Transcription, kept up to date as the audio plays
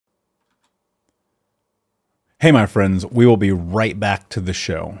Hey, my friends, we will be right back to the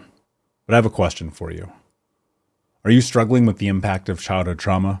show. But I have a question for you. Are you struggling with the impact of childhood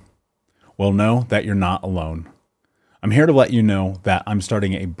trauma? Well, know that you're not alone. I'm here to let you know that I'm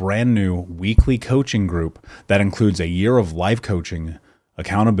starting a brand new weekly coaching group that includes a year of life coaching,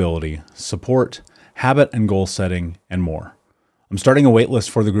 accountability, support, habit and goal setting, and more. I'm starting a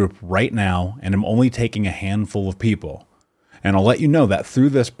waitlist for the group right now, and I'm only taking a handful of people. And I'll let you know that through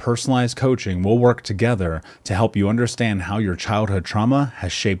this personalized coaching, we'll work together to help you understand how your childhood trauma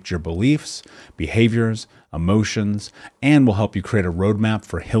has shaped your beliefs, behaviors, emotions, and will help you create a roadmap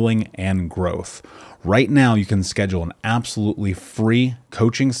for healing and growth. Right now, you can schedule an absolutely free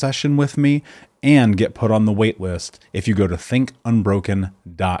coaching session with me and get put on the wait list if you go to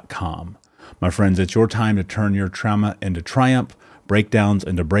thinkunbroken.com. My friends, it's your time to turn your trauma into triumph, breakdowns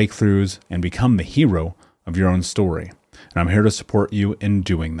into breakthroughs, and become the hero of your own story. And I'm here to support you in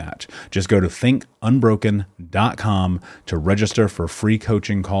doing that. Just go to thinkunbroken.com to register for a free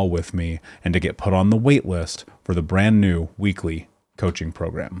coaching call with me and to get put on the wait list for the brand new weekly coaching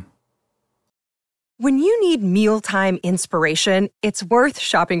program. When you need mealtime inspiration, it's worth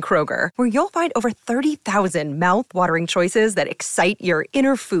shopping Kroger, where you'll find over 30,000 mouth-watering choices that excite your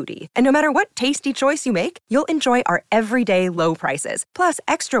inner foodie. And no matter what tasty choice you make, you'll enjoy our everyday low prices, plus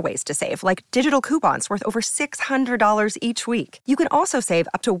extra ways to save, like digital coupons worth over $600 each week. You can also save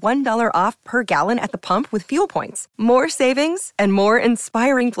up to $1 off per gallon at the pump with fuel points. More savings and more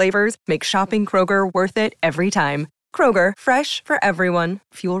inspiring flavors make shopping Kroger worth it every time. Kroger, fresh for everyone.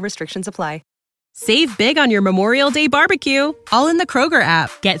 Fuel restrictions apply. Save big on your Memorial Day barbecue, all in the Kroger app.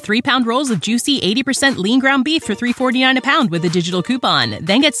 Get 3-pound rolls of juicy 80% lean ground beef for $3.49 a pound with a digital coupon.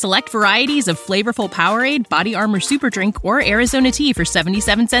 Then get select varieties of flavorful Powerade, Body Armor Super Drink, or Arizona tea for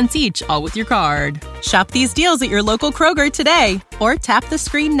 77 cents each, all with your card. Shop these deals at your local Kroger today, or tap the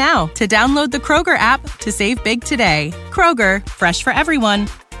screen now to download the Kroger app to save big today. Kroger, fresh for everyone.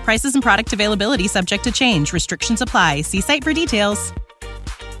 Prices and product availability subject to change. Restrictions apply. See site for details.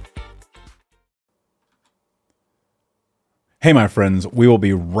 Hey, my friends, we will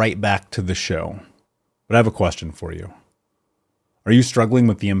be right back to the show. But I have a question for you. Are you struggling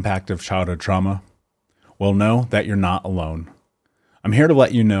with the impact of childhood trauma? Well, know that you're not alone. I'm here to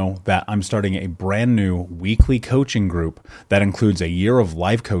let you know that I'm starting a brand new weekly coaching group that includes a year of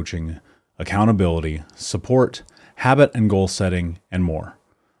life coaching, accountability, support, habit and goal setting, and more.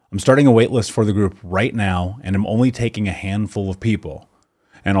 I'm starting a waitlist for the group right now, and I'm only taking a handful of people.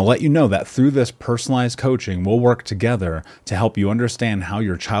 And I'll let you know that through this personalized coaching, we'll work together to help you understand how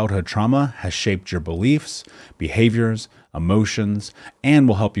your childhood trauma has shaped your beliefs, behaviors, emotions, and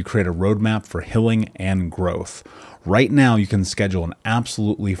will help you create a roadmap for healing and growth. Right now, you can schedule an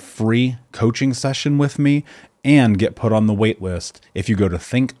absolutely free coaching session with me and get put on the wait list if you go to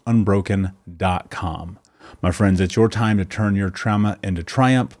thinkunbroken.com. My friends, it's your time to turn your trauma into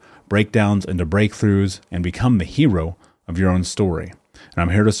triumph, breakdowns into breakthroughs, and become the hero of your own story. And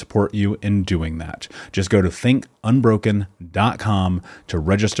I'm here to support you in doing that. Just go to thinkunbroken.com to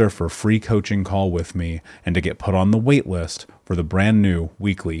register for a free coaching call with me and to get put on the wait list for the brand new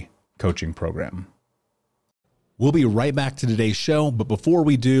weekly coaching program. We'll be right back to today's show, but before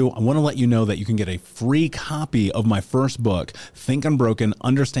we do, I want to let you know that you can get a free copy of my first book, Think Unbroken,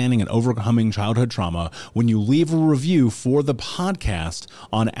 Understanding and Overcoming Childhood Trauma, when you leave a review for the podcast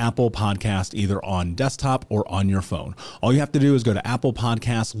on Apple Podcast, either on desktop or on your phone. All you have to do is go to Apple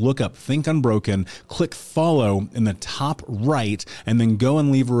Podcasts, look up Think Unbroken, click follow in the top right, and then go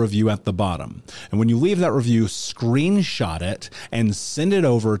and leave a review at the bottom. And when you leave that review, screenshot it and send it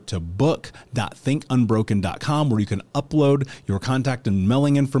over to book.thinkunbroken.com, where you can upload your contact and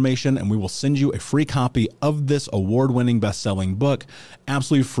mailing information, and we will send you a free copy of this award-winning best-selling book,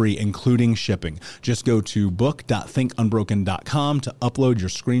 absolutely free, including shipping. Just go to book.thinkunbroken.com to upload your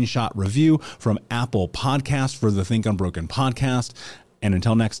screenshot review from Apple Podcasts for the Think Unbroken podcast. And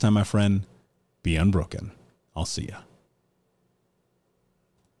until next time, my friend, be unbroken. I'll see you.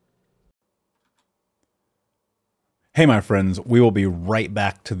 Hey, my friends, we will be right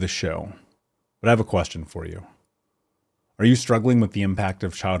back to the show. But I have a question for you. Are you struggling with the impact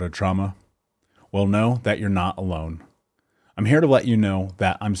of childhood trauma? Well, know that you're not alone. I'm here to let you know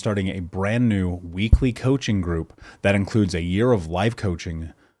that I'm starting a brand new weekly coaching group that includes a year of life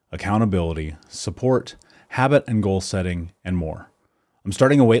coaching, accountability, support, habit and goal setting, and more. I'm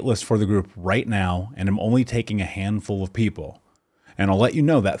starting a waitlist for the group right now, and I'm only taking a handful of people. And I'll let you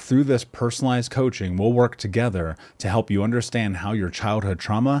know that through this personalized coaching, we'll work together to help you understand how your childhood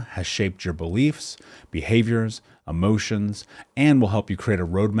trauma has shaped your beliefs, behaviors, emotions, and will help you create a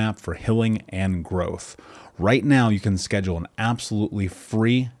roadmap for healing and growth. Right now, you can schedule an absolutely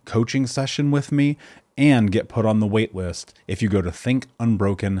free coaching session with me and get put on the wait list if you go to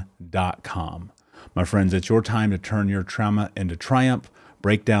thinkunbroken.com. My friends, it's your time to turn your trauma into triumph,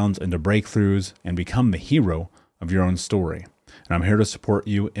 breakdowns into breakthroughs, and become the hero of your own story. And I'm here to support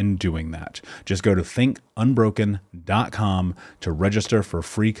you in doing that. Just go to thinkunbroken.com to register for a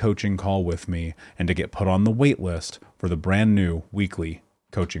free coaching call with me and to get put on the wait list for the brand new weekly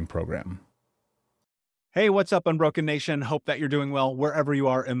coaching program. Hey, what's up, Unbroken Nation? Hope that you're doing well wherever you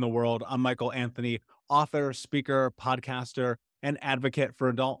are in the world. I'm Michael Anthony, author, speaker, podcaster, and advocate for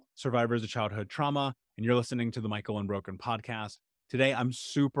adult survivors of childhood trauma. And you're listening to the Michael Unbroken podcast. Today, I'm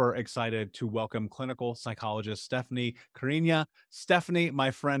super excited to welcome clinical psychologist Stephanie Carinia. Stephanie, my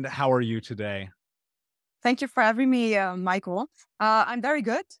friend, how are you today? Thank you for having me, Michael. I'm very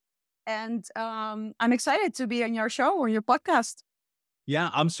good. And I'm excited to be on your show or your podcast.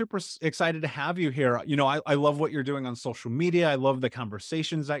 Yeah, I'm super excited to have you here. You know, I love what you're doing on social media. I love the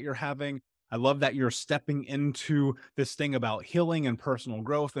conversations that you're having. I love that you're stepping into this thing about healing and personal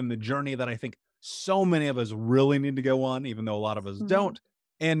growth and the journey that I think so many of us really need to go on, even though a lot of us don't.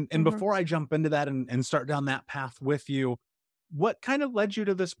 And before I jump into that and start down that path with you, what kind of led you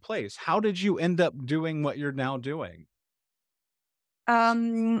to this place? How did you end up doing what you're now doing?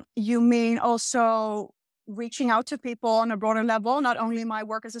 You mean also reaching out to people on a broader level, not only my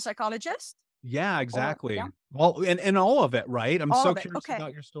work as a psychologist? Yeah, exactly. Yeah. Well, and all of it, right? I'm All so of it. curious Okay.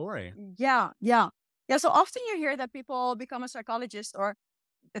 about your story. Yeah. So often you hear that people become a psychologist, or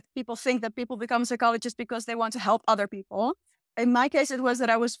that people think that people become psychologists because they want to help other people. In my case, it was that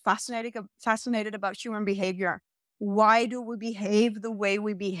I was fascinated about human behavior. Why do we behave the way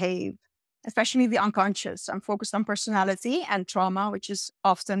we behave? Especially the unconscious. I'm focused on personality and trauma, which is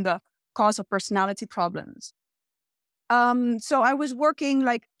often the cause of personality problems. So I was working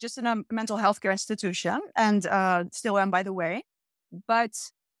like just in a mental health care institution, and still am, by the way.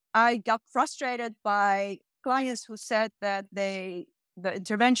 But I got frustrated by clients who said that the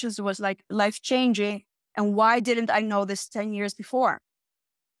interventions was like life-changing, and why didn't I know this 10 years before?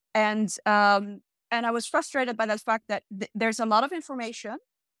 And I was frustrated by that fact that there's a lot of information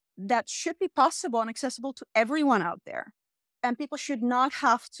that should be possible and accessible to everyone out there. And people should not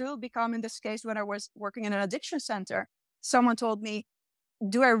have to become, in this case, when I was working in an addiction center, someone told me,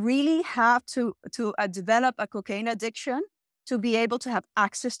 do I really have to develop a cocaine addiction to be able to have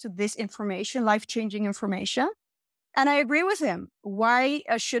access to this information, life-changing information? And I agree with him. Why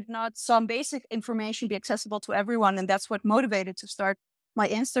should not some basic information be accessible to everyone? And that's what motivated to start my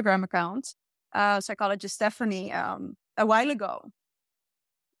Instagram account, Psychologist Stephanie, a while ago.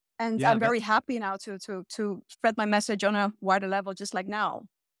 And yeah, I'm very happy now to spread my message on a wider level, just like now.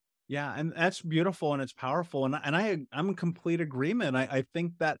 Yeah, and that's beautiful and it's powerful. And I'm in complete agreement. I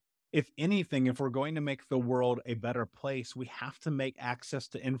think that if anything, if we're going to make the world a better place, we have to make access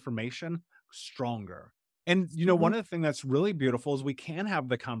to information stronger. And, you know, one of the things that's really beautiful is we can have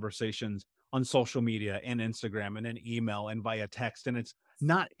the conversations on social media and Instagram and an email and via text, and it's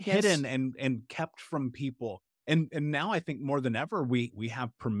not hidden and kept from people. And now I think more than ever, we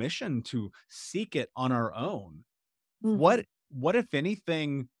have permission to seek it on our own. What if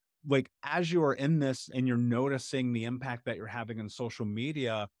anything, like as you are in this and you're noticing the impact that you're having on social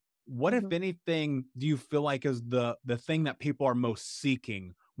media, what if anything do you feel like is the thing that people are most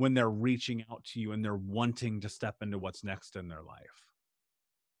seeking when they're reaching out to you and they're wanting to step into what's next in their life?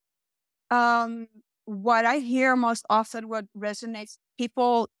 What I hear most often, what resonates,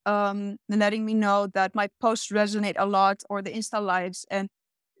 people letting me know that my posts resonate a lot, or the Insta lives, and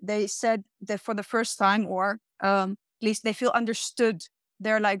they said that for the first time, or at least they feel understood.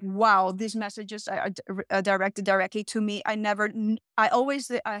 They're like, wow, these messages are directed directly to me. I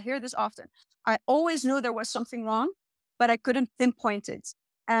hear this often. I always knew there was something wrong, but I couldn't pinpoint it.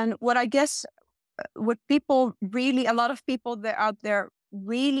 And what I guess, what people really, a lot of people that out there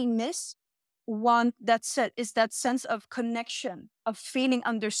really miss, is that sense of connection, of feeling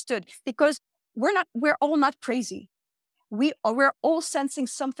understood, because we're all not crazy. We're all sensing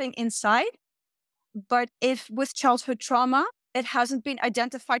something inside, but if with childhood trauma, it hasn't been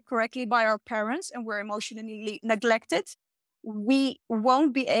identified correctly by our parents and we're emotionally neglected, we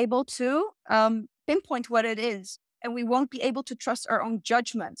won't be able to pinpoint what it is, and we won't be able to trust our own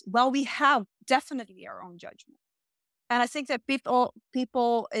judgment. Well, we have definitely our own judgment. And I think that people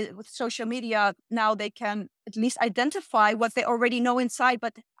with social media now, they can at least identify what they already know inside,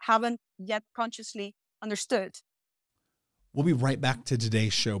 but haven't yet consciously understood. We'll be right back to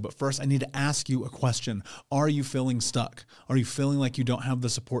today's show, but first I need to ask you a question. Are you feeling stuck? Are you feeling like you don't have the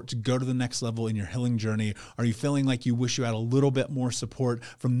support to go to the next level in your healing journey? Are you feeling like you wish you had a little bit more support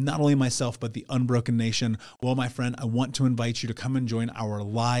from not only myself, but the Unbroken Nation? Well, my friend, I want to invite you to come and join our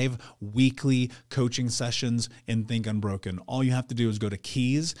live weekly coaching sessions in Think Unbroken. All you have to do is go to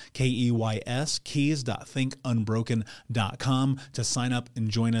Keys, Keys, keys.thinkunbroken.com to sign up and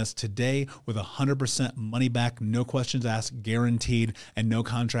join us today with 100% money back, no questions asked, guaranteed, and no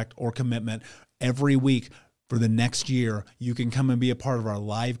contract or commitment. Every week for the next year, you can come and be a part of our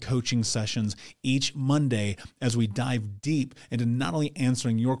live coaching sessions each Monday as we dive deep into not only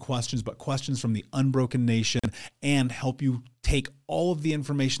answering your questions, but questions from the Unbroken Nation, and help you take all of the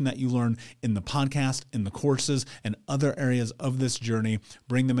information that you learn in the podcast, in the courses, and other areas of this journey,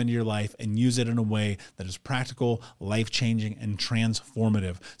 bring them into your life and use it in a way that is practical, life-changing, and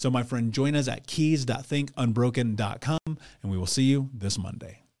transformative. So my friend, join us at keys.thinkunbroken.com, and we will see you this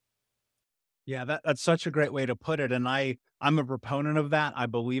Monday. Yeah, that's such a great way to put it. And I'm a proponent of that. I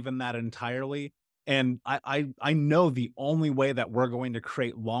believe in that entirely. And I know the only way that we're going to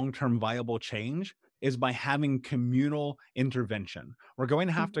create long-term viable change is by having communal intervention. We're going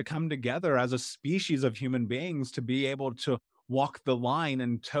to have to come together as a species of human beings to be able to walk the line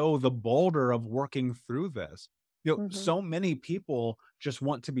and toe the boulder of working through this. So many people just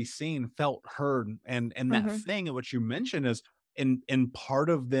want to be seen, felt, heard, and that thing which you mentioned is in part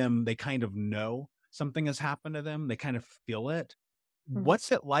of them, they kind of know something has happened to them. They kind of feel it.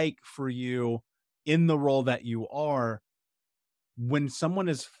 What's it like for you in the role that you are when someone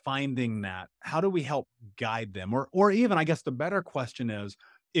is finding that? How do we help guide them? Or even, I guess the better question is,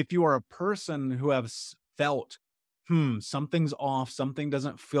 if you are a person who has felt, something's off, something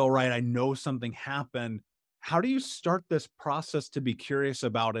doesn't feel right, I know something happened, how do you start this process to be curious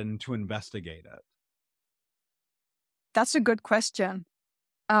about it and to investigate it? That's a good question.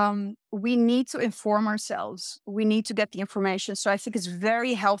 We need to inform ourselves. We need to get the information. So I think it's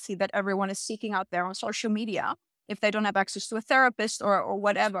very healthy that everyone is seeking out there on social media. If they don't have access to a therapist or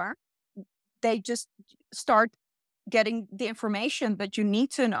whatever, they just start getting the information that you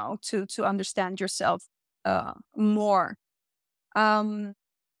need to know to understand yourself more. I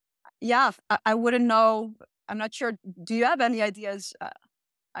wouldn't know. I'm not sure. Do you have any ideas?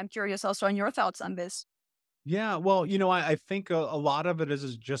 I'm curious also on your thoughts on this. Yeah, well, I think a lot of it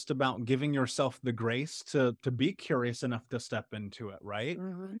is just about giving yourself the grace to be curious enough to step into it, right?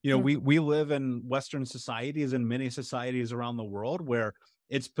 We live in Western societies and many societies around the world where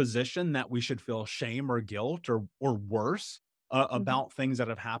it's positioned that we should feel shame or guilt or worse about things that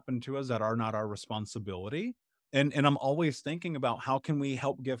have happened to us that are not our responsibility. And I'm always thinking about how can we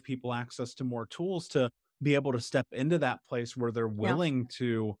help give people access to more tools to be able to step into that place where they're willing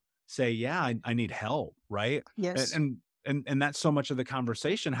to say, yeah, I need help, right? Yes. And that's so much of the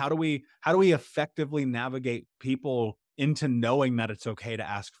conversation. How do we effectively navigate people into knowing that it's okay to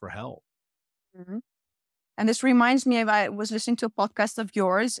ask for help? And this reminds me of, I was listening to a podcast of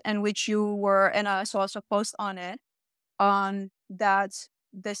yours in which you were, and I saw also a post on it, on that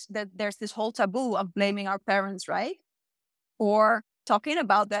there's this whole taboo of blaming our parents, right? Or talking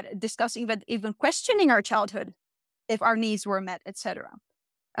about that, discussing that, even questioning our childhood, if our needs were met, etc.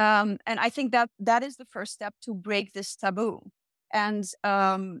 And I think that is the first step to break this taboo. And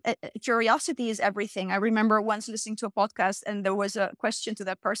curiosity is everything. I remember once listening to a podcast and there was a question to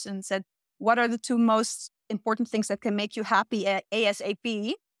that person, said, what are the two most important things that can make you happy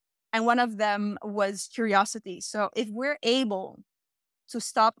ASAP? And one of them was curiosity. So if we're able to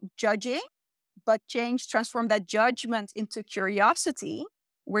stop judging, but transform that judgment into curiosity,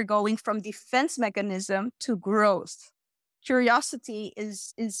 we're going from defense mechanism to growth. Curiosity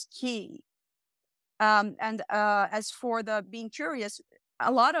is key. As for the being curious,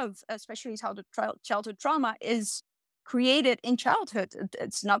 a lot of, especially childhood trauma, is created in childhood.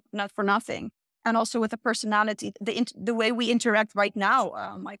 It's not for nothing. And also with the personality, the way we interact right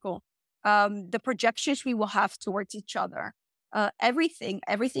now, Michael, the projections we will have towards each other, everything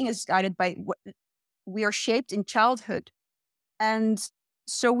is guided by what we are shaped in childhood. And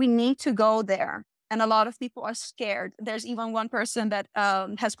so we need to go there. And a lot of people are scared. There's even one person that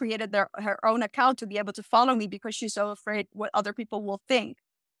has created her own account to be able to follow me because she's so afraid what other people will think.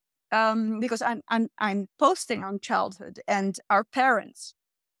 Because I'm posting on childhood and our parents.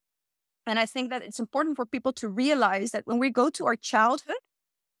 And I think that it's important for people to realize that when we go to our childhood,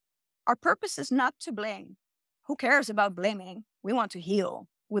 our purpose is not to blame. Who cares about blaming? We want to heal.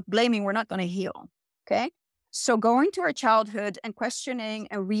 With blaming, we're not going to heal. Okay? So going to our childhood and questioning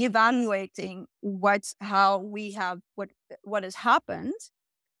and reevaluating what has happened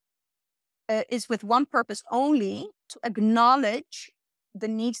is with one purpose only, to acknowledge the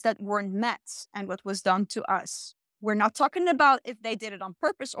needs that weren't met and what was done to us. We're not talking about if they did it on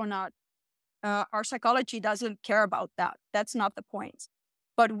purpose or not. Our psychology doesn't care about that. That's not the point.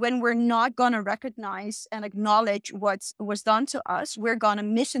 But when we're not going to recognize and acknowledge what was done to us, we're going to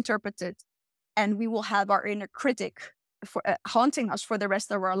misinterpret it. And we will have our inner critic haunting us for the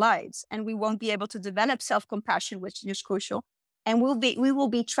rest of our lives. And we won't be able to develop self-compassion, which is crucial. And we will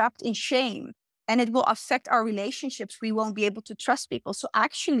be trapped in shame. And it will affect our relationships. We won't be able to trust people. So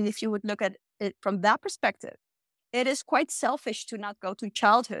actually, if you would look at it from that perspective, it is quite selfish to not go to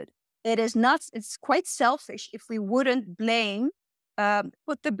childhood. It's quite selfish if we wouldn't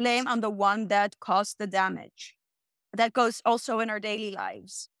put the blame on the one that caused the damage. That goes also in our daily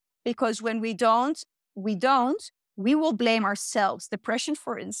lives. Because when we don't, we will blame ourselves. Depression,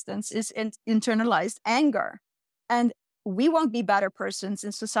 for instance, is internalized anger. And we won't be better persons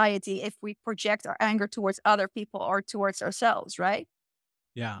in society if we project our anger towards other people or towards ourselves, right?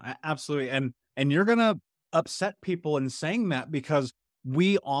 Yeah, absolutely. And you're going to upset people in saying that, because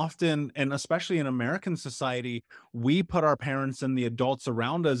we often, and especially in American society, we put our parents and the adults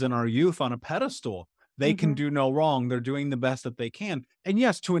around us in our youth on a pedestal. They can do no wrong. They're doing the best that they can. And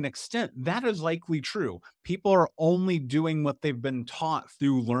yes, to an extent, that is likely true. People are only doing what they've been taught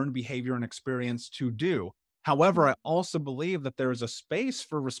through learned behavior and experience to do. However, I also believe that there is a space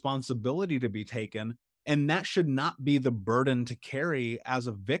for responsibility to be taken, and that should not be the burden to carry as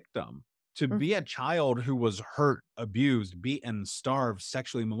a victim. To be a child who was hurt, abused, beaten, starved,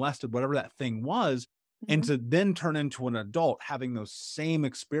 sexually molested, whatever that thing was, and to then turn into an adult having those same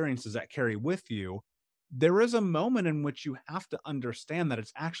experiences that carry with you, there is a moment in which you have to understand that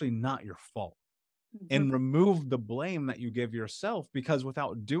it's actually not your fault and remove the blame that you give yourself, because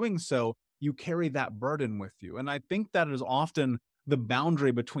without doing so, you carry that burden with you. And I think that is often the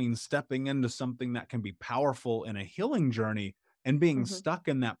boundary between stepping into something that can be powerful in a healing journey and being stuck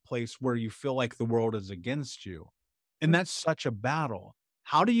in that place where you feel like the world is against you. And that's such a battle.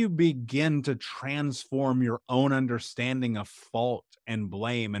 How do you begin to transform your own understanding of fault and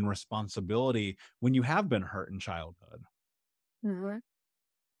blame and responsibility when you have been hurt in childhood?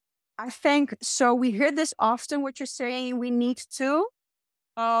 I think so. We hear this often, what you're saying, we need to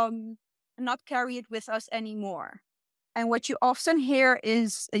not carry it with us anymore. And what you often hear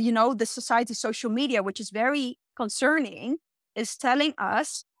is, the society, social media, which is very concerning, is telling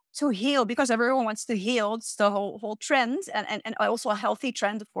us to heal, because everyone wants to heal. It's the whole trend, and also a healthy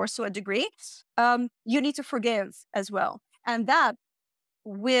trend, of course, to a degree. You need to forgive as well. And that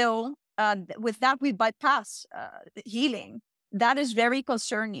will, with that, we bypass healing. That is very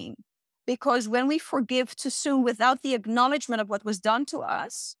concerning, because when we forgive too soon without the acknowledgement of what was done to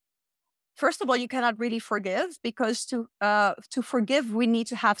us, first of all, you cannot really forgive, because to forgive, we need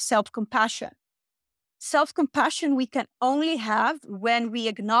to have self-compassion. Self-compassion we can only have when we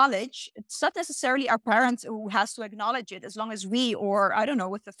acknowledge. It's not necessarily our parents who has to acknowledge it, as long as we, or I don't know,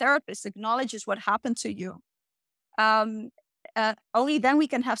 with the therapist, acknowledges what happened to you. Only then we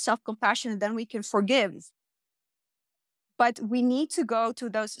can have self-compassion, and then we can forgive. But we need to go to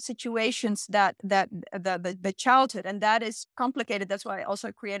those situations that the childhood, and that is complicated. That's why I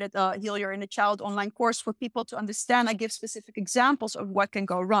also created a Heal Your Inner Child online course for people to understand. I give specific examples of what can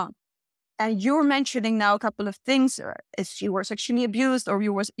go wrong. And you're mentioning now a couple of things, if you were sexually abused or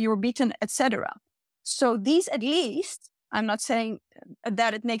you were beaten, etc. So these, at least, I'm not saying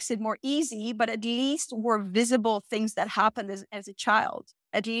that it makes it more easy, but at least were visible things that happened as a child,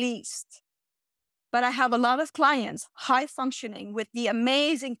 at least. But I have a lot of clients, high functioning, with the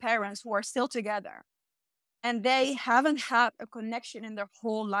amazing parents who are still together. And they haven't had a connection in their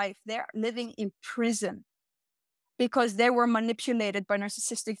whole life. They're living in prison because they were manipulated by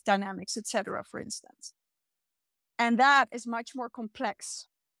narcissistic dynamics, etc., for instance. And that is much more complex.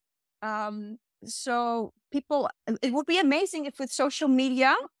 So it would be amazing if with social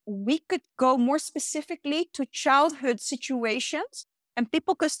media, we could go more specifically to childhood situations and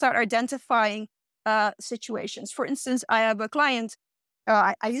people could start identifying situations. For instance, I have a client,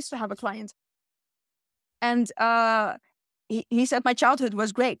 I used to have a client, and he said, my childhood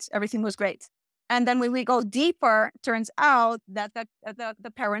was great. Everything was great. And then when we go deeper, turns out that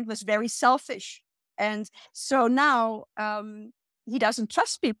the parent was very selfish. And so now he doesn't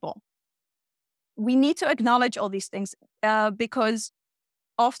trust people. We need to acknowledge all these things because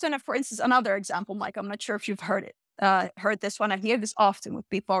often, for instance, another example, Mike, I'm not sure if you've heard this one. I hear this often with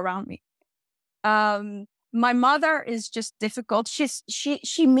people around me. My mother is just difficult.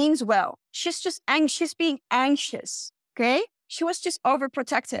 She means well. She's just anxious, being anxious. Okay. She was just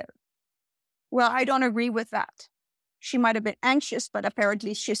overprotective. Well, I don't agree with that. She might have been anxious, but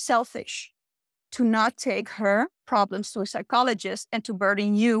apparently she's selfish to not take her problems to a psychologist and to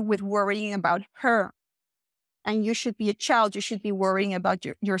burden you with worrying about her. And you should be a child. You should be worrying about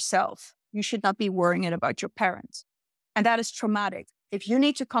yourself. You should not be worrying about your parents. And that is traumatic. If you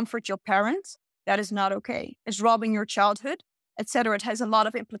need to comfort your parents, that is not okay. It's robbing your childhood, etc. It has a lot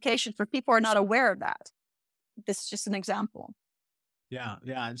of implications, but people are not aware of that. This is just an example. Yeah,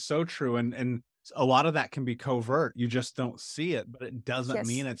 it's so true. And a lot of that can be covert. You just don't see it, but it doesn't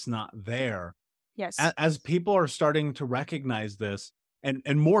mean it's not there. Yes. As people are starting to recognize this,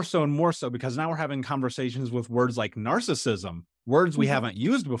 and more so, because now we're having conversations with words like narcissism, words we haven't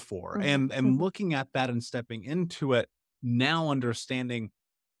used before, and looking at that and stepping into it, now understanding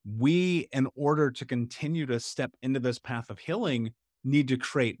we, in order to continue to step into this path of healing, need to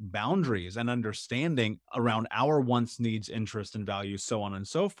create boundaries and understanding around our wants, needs, interests, and values, so on and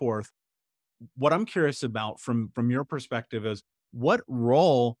so forth. What I'm curious about from your perspective is, what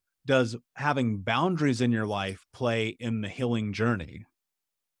role does having boundaries in your life play in the healing journey?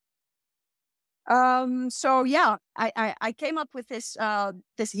 So yeah, I came up with this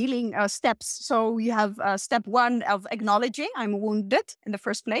healing steps. So you have step one of acknowledging I'm wounded in the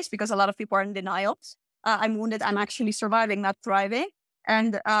first place, because a lot of people are in denial. I'm wounded. I'm actually surviving, not thriving.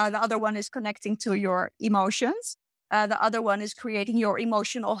 And the other one is connecting to your emotions. The other one is creating your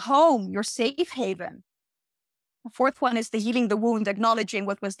emotional home, your safe haven. The fourth one is the healing the wound, acknowledging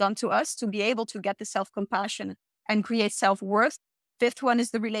what was done to us to be able to get the self-compassion and create self-worth. Fifth one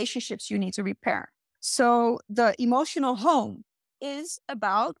is the relationships you need to repair. So the emotional home is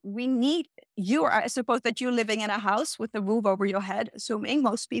about, I suppose that you're living in a house with a roof over your head, assuming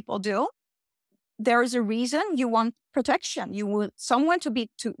most people do. There is a reason you want protection. You want someone to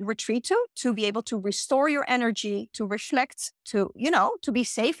retreat to be able to restore your energy, to reflect, to be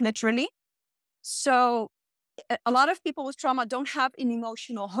safe, literally. So a lot of people with trauma don't have an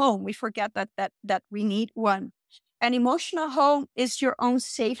emotional home. We forget that we need one. An emotional home is your own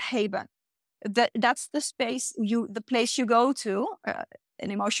safe haven. That's the space the place you go to, an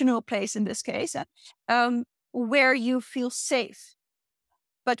emotional place in this case, where you feel safe.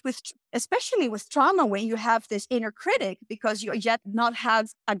 But especially with trauma, when you have this inner critic, because you yet not have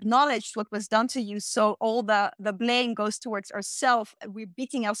acknowledged what was done to you, so all the blame goes towards ourselves. We're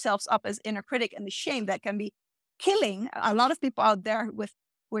beating ourselves up as inner critic, and the shame that can be killing. A lot of people out there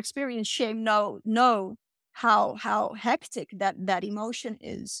who experience shame know how hectic that emotion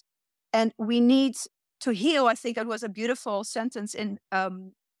is. And we need to heal. I think that was a beautiful sentence in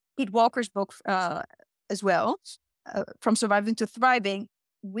Pete Walker's book as well, From Surviving to Thriving.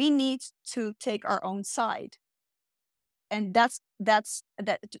 We need to take our own side. And that's that.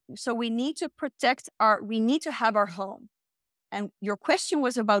 So we need to we need to have our home. And your question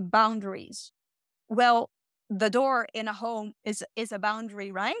was about boundaries. Well, the door in a home is a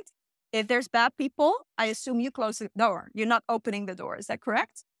boundary, right? If there's bad people, I assume you close the door. You're not opening the door. Is that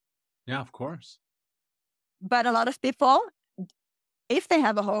correct? Yeah, of course. But a lot of people, if they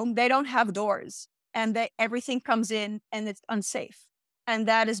have a home, they don't have doors, and everything comes in and it's unsafe. And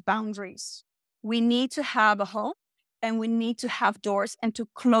that is boundaries. We need to have a home, and we need to have doors and to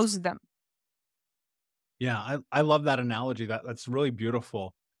close them. Yeah, I love that analogy. That's really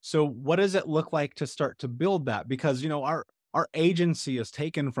beautiful. So what does it look like to start to build that? Because, our agency is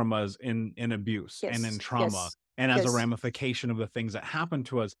taken from us in abuse and in trauma, and as a ramification of the things that happen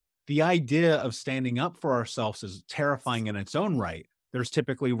to us. The idea of standing up for ourselves is terrifying in its own right. There's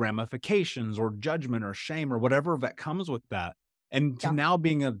typically ramifications or judgment or shame or whatever that comes with that. And to now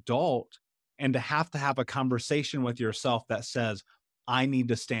being an adult and to have a conversation with yourself that says, I need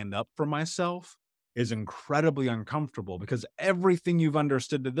to stand up for myself, is incredibly uncomfortable, because everything you've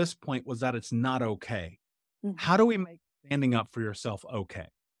understood to this point was that it's not okay. Mm-hmm. How do we make standing up for yourself okay?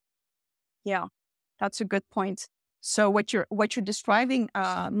 Yeah, that's a good point. So what you're describing,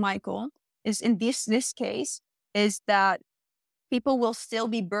 Michael, is in this case is that people will still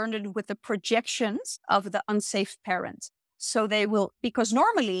be burdened with the projections of the unsafe parent. So they will, because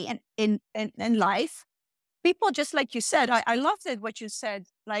normally in life, people, just like you said, I loved it what you said,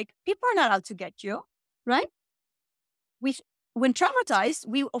 like, people are not out to get you, right? When traumatized,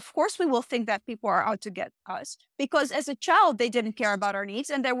 of course we will think that people are out to get us, because as a child, they didn't care about our needs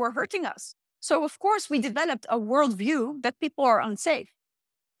and they were hurting us. So of course we developed a worldview that people are unsafe.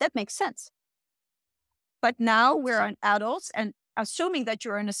 That makes sense. But now we're adults, and assuming that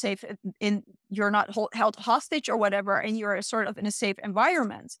you're you're not held hostage or whatever, and you're sort of in a safe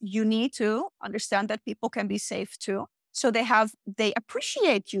environment, you need to understand that people can be safe too. So they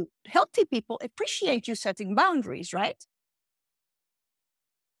appreciate you. Healthy people appreciate you setting boundaries, right?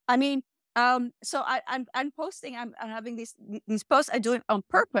 I mean, so I'm posting, I'm having these posts. I do it on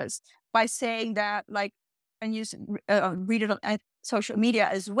purpose by saying that, like, and read it on social media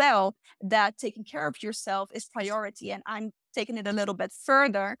as well, that taking care of yourself is priority. And I'm taking it a little bit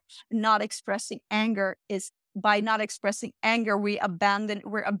further. Not expressing anger is, by not expressing anger, we're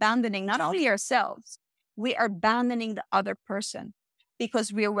abandoning not only ourselves, we are abandoning the other person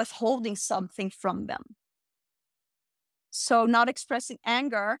because we are withholding something from them. So not expressing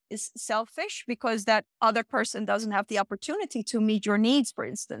anger is selfish because that other person doesn't have the opportunity to meet your needs, for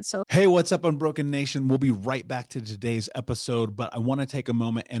instance. So, hey, what's up, Unbroken Nation? We'll be right back to today's episode, but I want to take a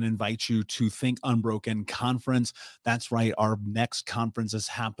moment and invite you to Think Unbroken Conference. That's right. Our next conference is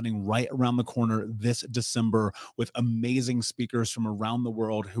happening right around the corner this December with amazing speakers from around the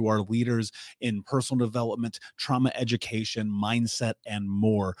world who are leaders in personal development, trauma education, mindset, and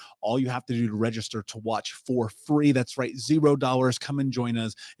more. All you have to do to register to watch for free, that's right, $0. Come and join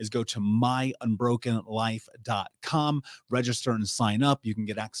us, is go to myunbrokenlife.com, register and sign up. You can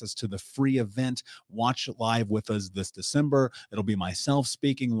get access to the free event. Watch it live with us this December. It'll be myself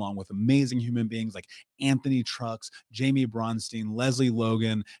speaking along with amazing human beings like Anthony Trucks, Jamie Bronstein, Leslie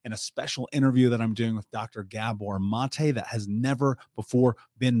Logan, and a special interview that I'm doing with Dr. Gabor Mate that has never before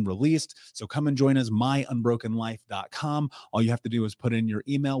been released. So come and join us, myunbrokenlife.com. All you have to do is put in your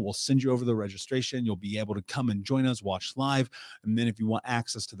email. We'll send you over the registration. You'll be able to come and join us, watch live. And then if you want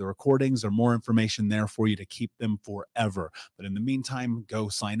access to the recordings or more information there for you to keep them forever. But in the meantime, go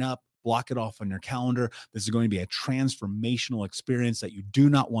sign up. Block it off on your calendar. This is going to be a transformational experience that you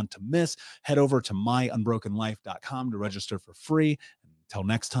do not want to miss. Head over to myunbrokenlife.com to register for free. Until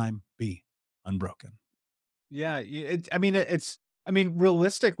next time, be unbroken. Yeah,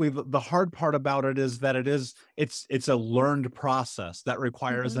 realistically, the hard part about it is that it's a learned process that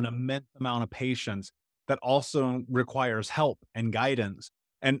requires an immense amount of patience, that also requires help and guidance.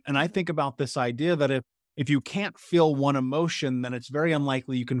 And I think about this idea that if you can't feel one emotion, then it's very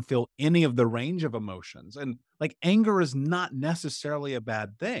unlikely you can feel any of the range of emotions. And like, anger is not necessarily a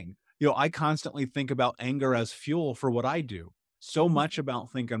bad thing. I constantly think about anger as fuel for what I do. So much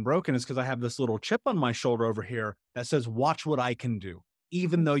about Think Unbroken is because I have this little chip on my shoulder over here that says, watch what I can do,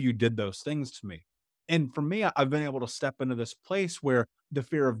 even though you did those things to me. And for me, I've been able to step into this place where the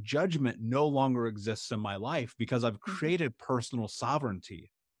fear of judgment no longer exists in my life because I've created personal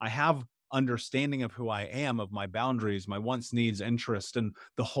sovereignty. I have understanding of who I am, of my boundaries, my wants, needs, interests, and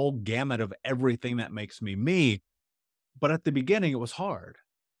the whole gamut of everything that makes me me. But at the beginning, it was hard.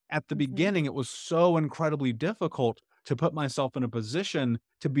 At the beginning, it was so incredibly difficult to put myself in a position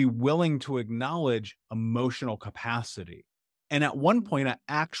to be willing to acknowledge emotional capacity. And at one point, I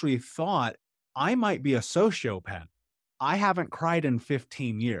actually thought I might be a sociopath. I haven't cried in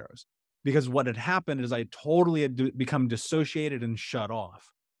 15 years because what had happened is I totally had become dissociated and shut off.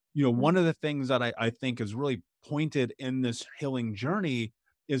 One of the things that I think is really pointed in this healing journey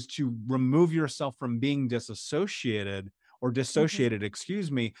is to remove yourself from being dissociated,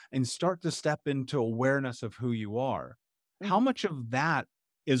 and start to step into awareness of who you are. How much of that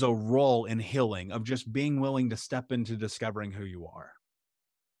is a role in healing, of just being willing to step into discovering who you are?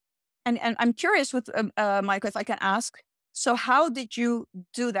 And I'm curious with Michael, if I can ask, so how did you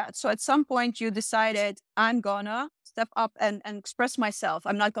do that? So at some point you decided, I'm gonna step up and express myself.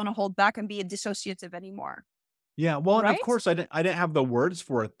 I'm not gonna hold back and be a dissociative anymore. Yeah, well, and Right? of course I didn't have the words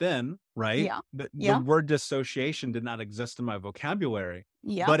for it then, right? Yeah. The word dissociation did not exist in my vocabulary.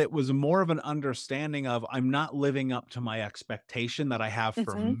 Yeah. But it was more of an understanding of, I'm not living up to my expectation that I have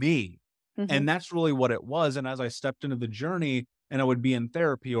for me. And that's really what it was. And as I stepped into the journey, and I would be in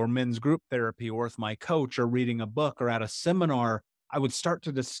therapy or men's group therapy or with my coach or reading a book or at a seminar, I would start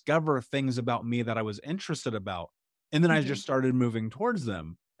to discover things about me that I was interested about. And then I just started moving towards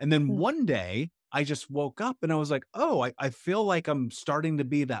them. And then one day I just woke up and I was like, oh, I feel like I'm starting to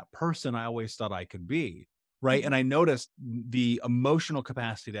be that person I always thought I could be. Right. And I noticed the emotional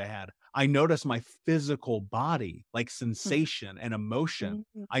capacity that I had. I noticed my physical body, like sensation and emotion.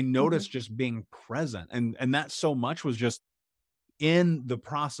 I noticed just being present. And that so much was just in the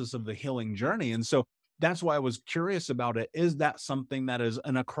process of the healing journey. And so that's why I was curious about it. Is that something that is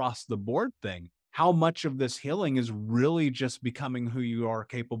an across the board thing? How much of this healing is really just becoming who you are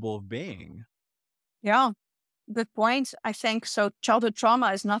capable of being? Yeah, good point. I think so. Childhood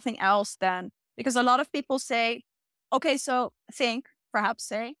trauma is nothing else than, because a lot of people say, okay, so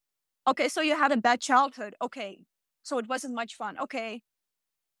okay, so you had a bad childhood. Okay, so it wasn't much fun. Okay.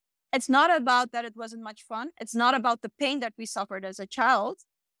 It's not about that it wasn't much fun. It's not about the pain that we suffered as a child.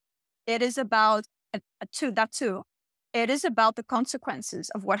 It is about that too. It is about the consequences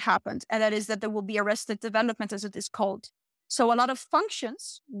of what happened. And that is that there will be arrested development, as it is called. So a lot of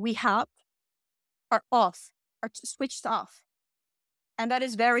functions we have are off, are switched off. And that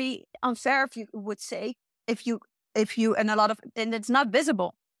is very unfair, if you would say, if you, and it's not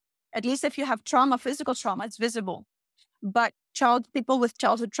visible. At least if you have trauma, physical trauma, it's visible. But people with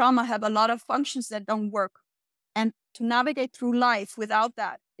childhood trauma have a lot of functions that don't work. And to navigate through life without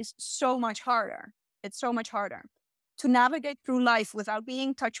that is so much harder. It's so much harder. To navigate through life without being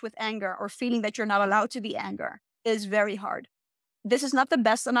in touch with anger or feeling that you're not allowed to be angry is very hard. This is not the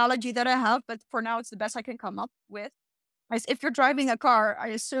best analogy that I have, but for now, it's the best I can come up with. As if you're driving a car, I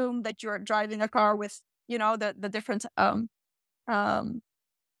assume that you're driving a car with, the different, the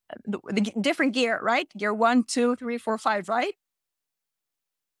different gear, right? Gear 1, 2, 3, 4, 5, right?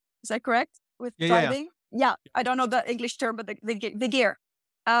 Is that correct? With driving? Yeah. I don't know the English term, but the gear.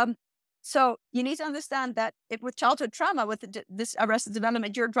 So you need to understand that with childhood trauma, with this arrested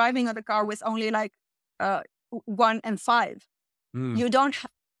development, you're driving a car with only like 1 and 5. You don't.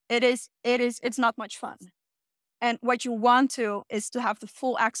 It's not much fun. And what you want to is to have the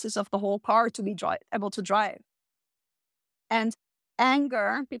full access of the whole car to be able to drive. And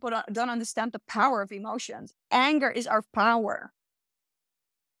anger, people don't understand the power of emotions. Anger is our power.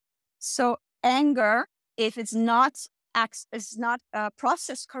 So anger, if it's not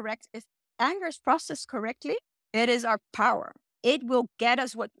processed correct, if anger is processed correctly, it is our power. It will get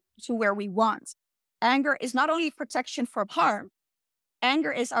us to where we want. Anger is not only protection from harm.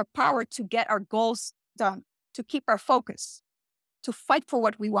 Anger is our power to get our goals done, to keep our focus, to fight for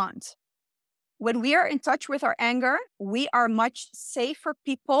what we want. When we are in touch with our anger, we are much safer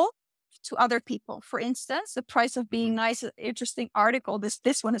people to other people. For instance, The Price of Being Nice, an interesting article.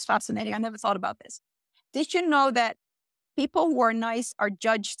 This one is fascinating. I never thought about this. Did you know that people who are nice are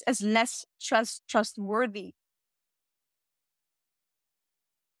judged as less trustworthy?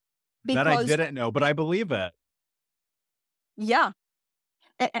 That I didn't know, but I believe it. Yeah.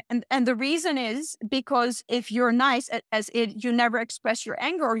 And the reason is because if you're nice, you never express your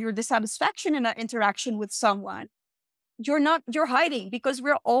anger or your dissatisfaction in an interaction with someone. You're hiding because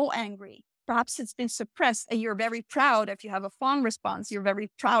we're all angry. Perhaps it's been suppressed and you're very proud. If you have a fawn response, you're very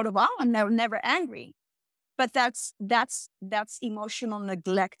proud of, I'm never angry. But that's emotional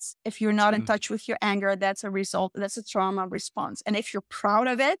neglect. If you're not in touch with your anger, that's a trauma response. And if you're proud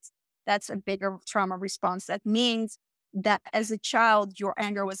of it, that's a bigger trauma response. That means that as a child, your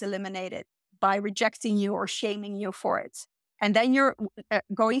anger was eliminated by rejecting you or shaming you for it. And then you're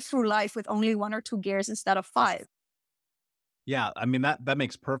going through life with only 1 or 2 gears instead of 5. Yeah, I mean, that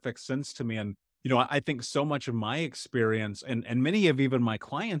makes perfect sense to me. And, I think so much of my experience and many of even my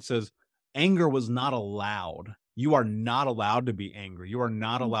clients is anger was not allowed. You are not allowed to be angry. You are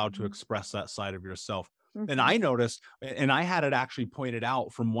not allowed to express that side of yourself. And I noticed, and I had it actually pointed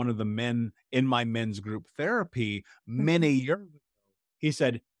out from one of the men in my men's group therapy many years ago. He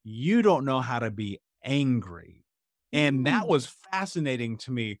said, you don't know how to be angry. And that was fascinating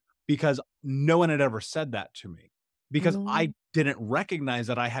to me because no one had ever said that to me, because I didn't recognize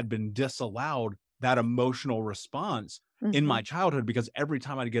that I had been disallowed that emotional response in my childhood, because every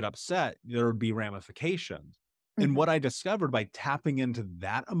time I'd get upset, there would be ramifications. And what I discovered by tapping into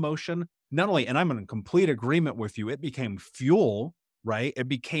that emotion, not only, and I'm in complete agreement with you, it became fuel, right? It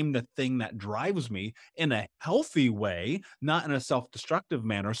became the thing that drives me in a healthy way, not in a self-destructive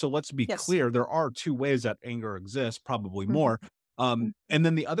manner. So let's be clear. There are 2 ways that anger exists, probably more. And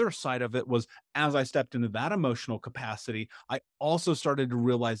then the other side of it was, as I stepped into that emotional capacity, I also started to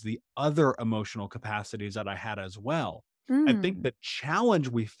realize the other emotional capacities that I had as well. I think the challenge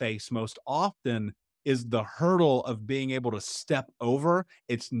we face most often is the hurdle of being able to step over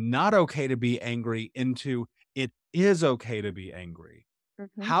it's not okay to be angry into it is okay to be angry.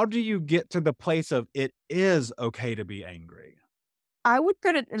 How do you get to the place of it is okay to be angry? I would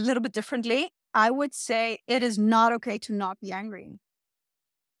put it a little bit differently. I would say it is not okay to not be angry.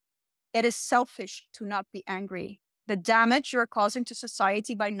 It is selfish to not be angry. The damage you're causing to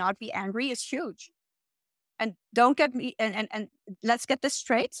society by not be angry is huge. And don't get me, and let's get this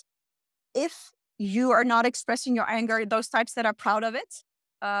straight. If you are not expressing your anger, those types that are proud of it,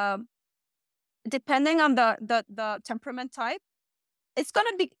 depending on the temperament type, it's going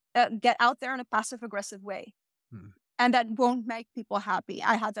to be get out there in a passive aggressive way. And that won't make people happy.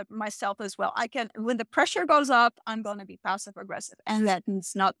 I had that myself as well. When the pressure goes up, I'm going to be passive aggressive. And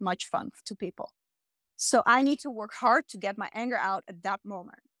that's not much fun to people. So I need to work hard to get my anger out at that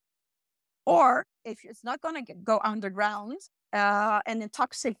moment. Or if it's not going to go underground in a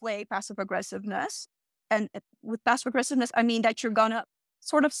toxic way, passive aggressiveness. And with passive aggressiveness, I mean that you're going to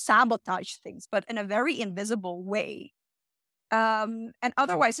sort of sabotage things, but in a very invisible way. And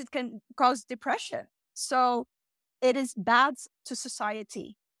otherwise it can cause depression. So it is bad to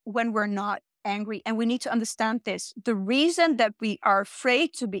society when we're not angry. And we need to understand this. The reason that we are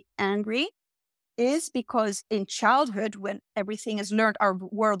afraid to be angry is because in childhood, when everything is learned, our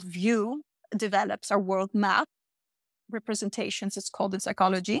worldview develops, our world map representations, it's called in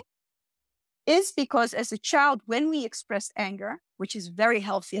psychology, is because as a child, when we express anger, which is very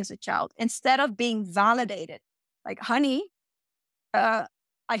healthy as a child, instead of being validated, like, honey, I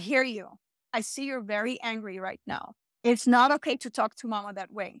hear you. I see you're very angry right now. It's not okay to talk to mama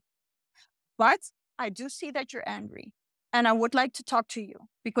that way. But I do see that you're angry. And I would like to talk to you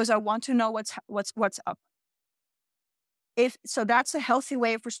because I want to know what's up. So that's a healthy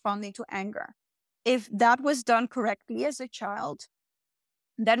way of responding to anger. If that was done correctly as a child,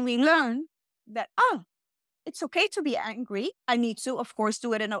 then we learn that, it's okay to be angry. I need to, of course,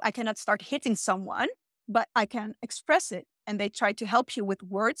 do it. And I cannot start hitting someone, but I can express it. And they try to help you with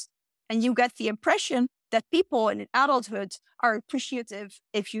words. And you get the impression that people in adulthood are appreciative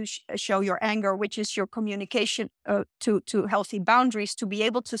if you show your anger, which is your communication to healthy boundaries to be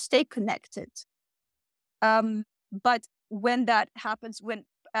able to stay connected. But when that happens, when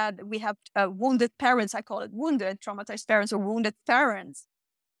we have wounded parents, I call it wounded, traumatized parents or wounded parents,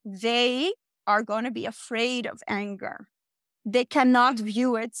 they are going to be afraid of anger. They cannot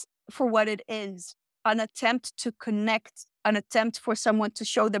view it for what it is, an attempt to connect, an attempt for someone to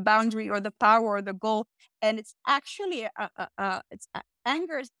show the boundary or the power or the goal. And it's actually,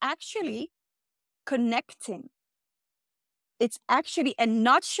 anger is actually connecting. It's actually, and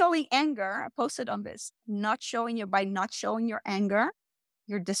not showing anger, I posted on this, by not showing your anger,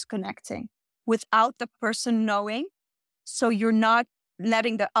 you're disconnecting without the person knowing. So you're not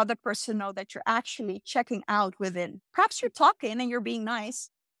letting the other person know that you're actually checking out within. Perhaps you're talking and you're being nice,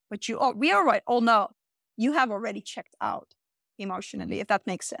 but we all know you have already checked out emotionally, if that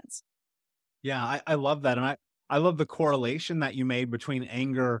makes sense. Yeah, I love that. And I love the correlation that you made between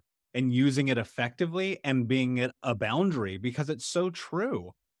anger and using it effectively and being it a boundary, because it's so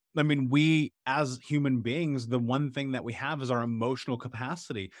true. I mean, we as human beings, the one thing that we have is our emotional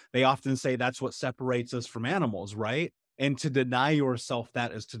capacity. They often say that's what separates us from animals, right? And to deny yourself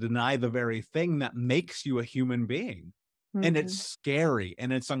that is to deny the very thing that makes you a human being. Mm-hmm. And it's scary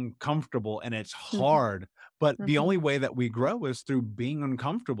and it's uncomfortable and it's hard. But the only way that we grow is through being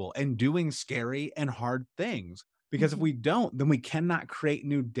uncomfortable and doing scary and hard things. Because if we don't, then we cannot create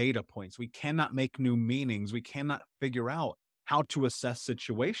new data points. We cannot make new meanings. We cannot figure out how to assess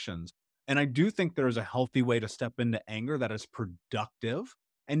situations. And I do think there is a healthy way to step into anger that is productive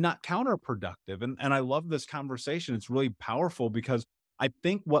and not counterproductive. And I love this conversation. It's really powerful because I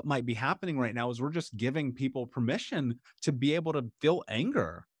think what might be happening right now is we're just giving people permission to be able to feel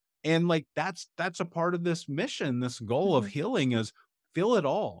anger. And like, that's a part of this mission, this goal of healing is feel it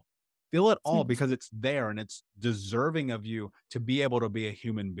all because it's there and it's deserving of you to be able to be a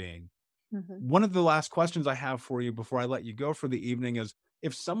human being. One of the last questions I have for you before I let you go for the evening is,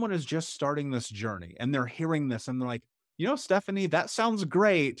 if someone is just starting this journey and they're hearing this and they're like, Stephanie, that sounds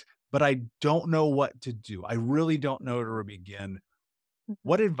great, but I don't know what to do. I really don't know where to begin.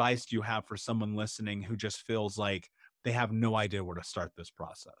 What advice do you have for someone listening who just feels like they have no idea where to start this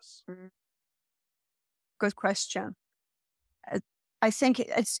process? Good question. I think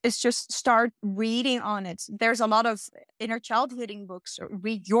it's just start reading on it. There's a lot of inner child healing books.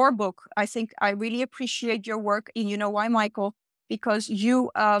 Read your book. I think I really appreciate your work. And you know why, Michael? Because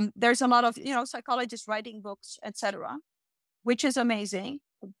there's a lot of, psychologists writing books, etc., which is amazing.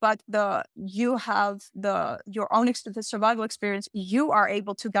 But you have your own survival experience. You are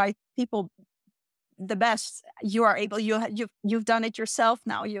able to guide people the best. You are able. You've done it yourself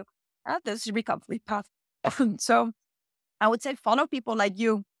now. You have this recovery path. So I would say follow people like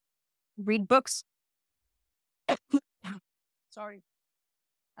you. Read books. Sorry.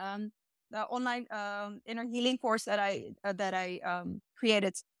 The online inner healing course that I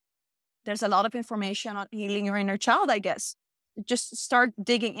created. There's a lot of information on healing your inner child, I guess. Just start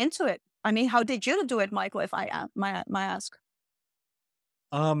digging into it. I mean, how did you do it, Michael, if I might ask?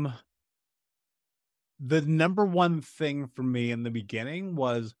 The number one thing for me in the beginning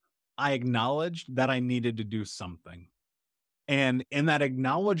was I acknowledged that I needed to do something. And in that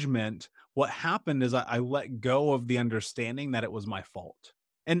acknowledgement, what happened is I let go of the understanding that it was my fault.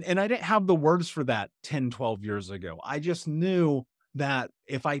 And I didn't have the words for that 10, 12 years ago. I just knew that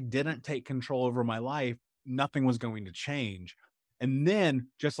if I didn't take control over my life, nothing was going to change. And then,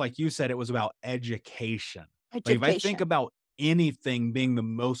 just like you said, it was about education. Like if I think about anything being the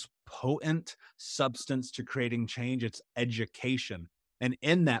most potent substance to creating change, it's education. And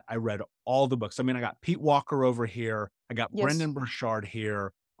in that, I read all the books. I mean, I got Pete Walker over here. I got Brendan Burchard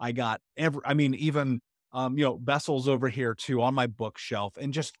here. I got even Bessel's over here too on my bookshelf,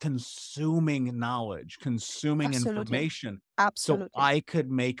 and just consuming knowledge, consuming information. Absolutely. So I could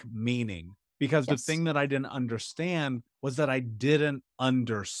make meaning. because the Yes. thing that I didn't understand was that I didn't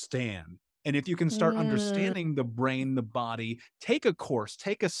understand. And if you can start understanding the brain, the body, take a course,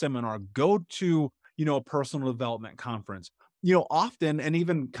 take a seminar, go to, a personal development conference. Often, and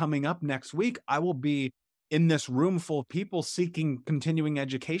even coming up next week, I will be in this room full of people seeking continuing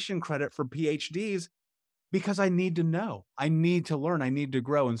education credit for PhDs because I need to know, I need to learn, I need to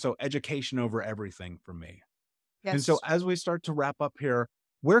grow. And so education over everything for me. And so Yes. as we start to wrap up here,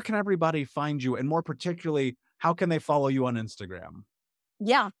 where can everybody find you? And more particularly, how can they follow you on Instagram?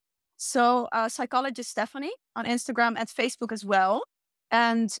 Yeah. So psychologist Stephanie on Instagram and Facebook as well.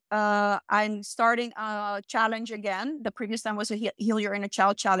 And I'm starting a challenge again. The previous time was a Heal Your Inner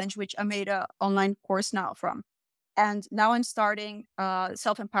Child challenge, which I made an online course now from. And now I'm starting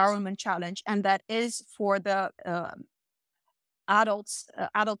self-empowerment challenge. And that is for the adults.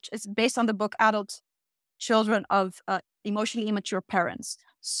 It's based on the book Adult Children of Emotionally Immature Parents.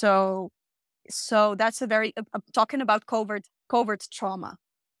 So that's a very talking about covert trauma.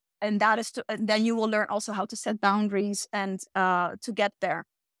 And that is and then you will learn also how to set boundaries and to get there.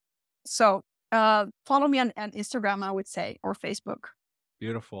 So follow me on Instagram, I would say, or Facebook.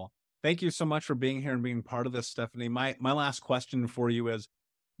 Beautiful. Thank you so much for being here and being part of this, Stephanie. My last question for you is,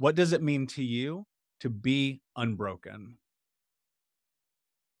 what does it mean to you to be unbroken?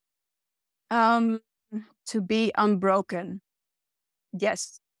 To be unbroken.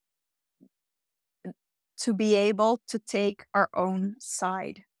 Yes. To be able to take our own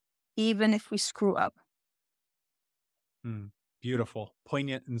side, even if we screw up. Beautiful,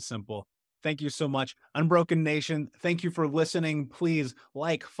 poignant, and simple. Thank you so much. Unbroken Nation, thank you for listening. Please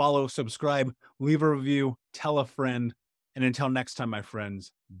like, follow, subscribe, leave a review, tell a friend. And until next time, my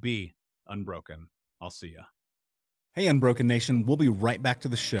friends, be unbroken. I'll see ya. Hey, Unbroken Nation, we'll be right back to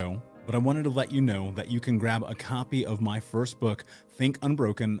the show, but I wanted to let you know that you can grab a copy of my first book, Think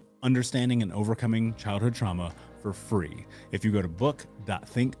Unbroken, Understanding and Overcoming Childhood Trauma, for free. If you go to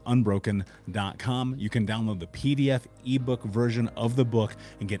book.thinkunbroken.com, you can download the PDF ebook version of the book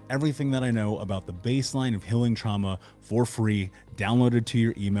and get everything that I know about the baseline of healing trauma for free, downloaded to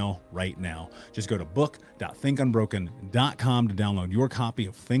your email right now. Just go to book.thinkunbroken.com to download your copy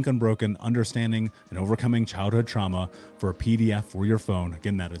of Think Unbroken, Understanding and Overcoming Childhood Trauma for a PDF for your phone.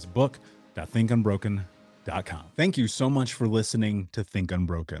 Again, that is book.thinkunbroken.com. Thank you so much for listening to Think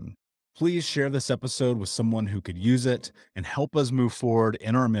Unbroken. Please share this episode with someone who could use it and help us move forward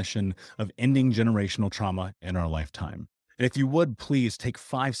in our mission of ending generational trauma in our lifetime. And if you would, please take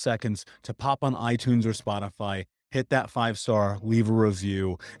 5 seconds to pop on iTunes or Spotify, hit that 5-star, leave a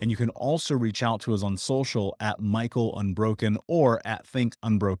review, and you can also reach out to us on social at Michael Unbroken or at Think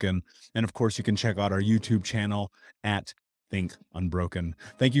Unbroken. And of course, you can check out our YouTube channel at Think Unbroken.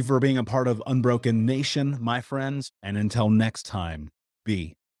 Thank you for being a part of Unbroken Nation, my friends. And until next time,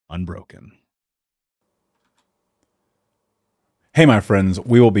 be unbroken. Hey, my friends,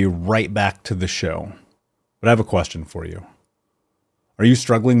 we will be right back to the show, but I have a question for you. Are you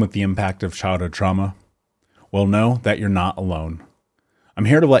struggling with the impact of childhood trauma? Well, know that you're not alone. I'm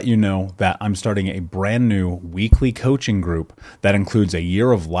here to let you know that I'm starting a brand new weekly coaching group that includes a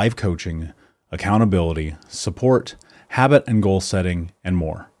year of live coaching, accountability, support, habit and goal setting, and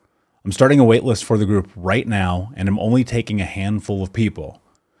more. I'm starting a waitlist for the group right now, and I'm only taking a handful of people.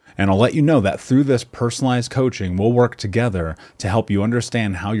 And I'll let you know that through this personalized coaching, we'll work together to help you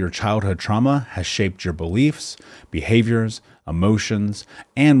understand how your childhood trauma has shaped your beliefs, behaviors, emotions,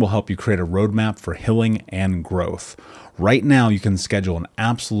 and will help you create a roadmap for healing and growth. Right now, you can schedule an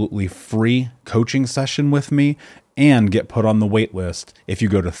absolutely free coaching session with me and get put on the wait list if you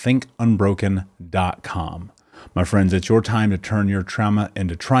go to thinkunbroken.com. My friends, it's your time to turn your trauma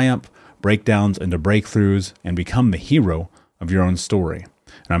into triumph, breakdowns into breakthroughs, and become the hero of your own story.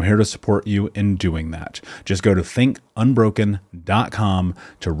 And I'm here to support you in doing that. Just go to thinkunbroken.com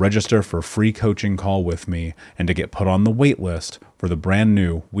to register for a free coaching call with me and to get put on the wait list for the brand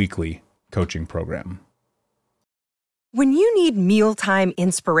new weekly coaching program. When you need mealtime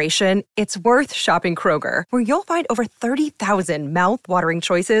inspiration, it's worth shopping Kroger, where you'll find over 30,000 mouth-watering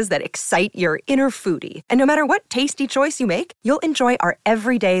choices that excite your inner foodie. And no matter what tasty choice you make, you'll enjoy our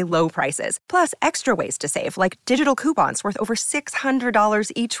everyday low prices, plus extra ways to save, like digital coupons worth over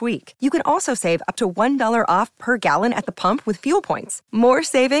 $600 each week. You can also save up to $1 off per gallon at the pump with fuel points. More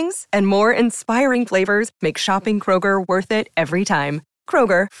savings and more inspiring flavors make shopping Kroger worth it every time.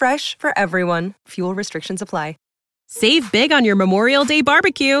 Kroger, fresh for everyone. Fuel restrictions apply. Save big on your Memorial Day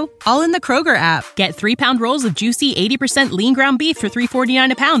barbecue, all in the Kroger app. Get 3-pound rolls of juicy 80% lean ground beef for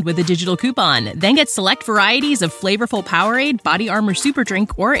 $3.49 a pound with a digital coupon. Then get select varieties of flavorful Powerade, Body Armor Super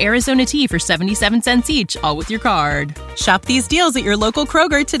Drink, or Arizona tea for 77 cents each, all with your card. Shop these deals at your local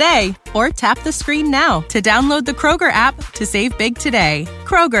Kroger today, or tap the screen now to download the Kroger app to save big today.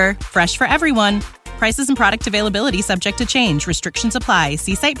 Kroger, fresh for everyone. Prices and product availability subject to change. Restrictions apply.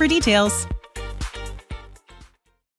 See site for details.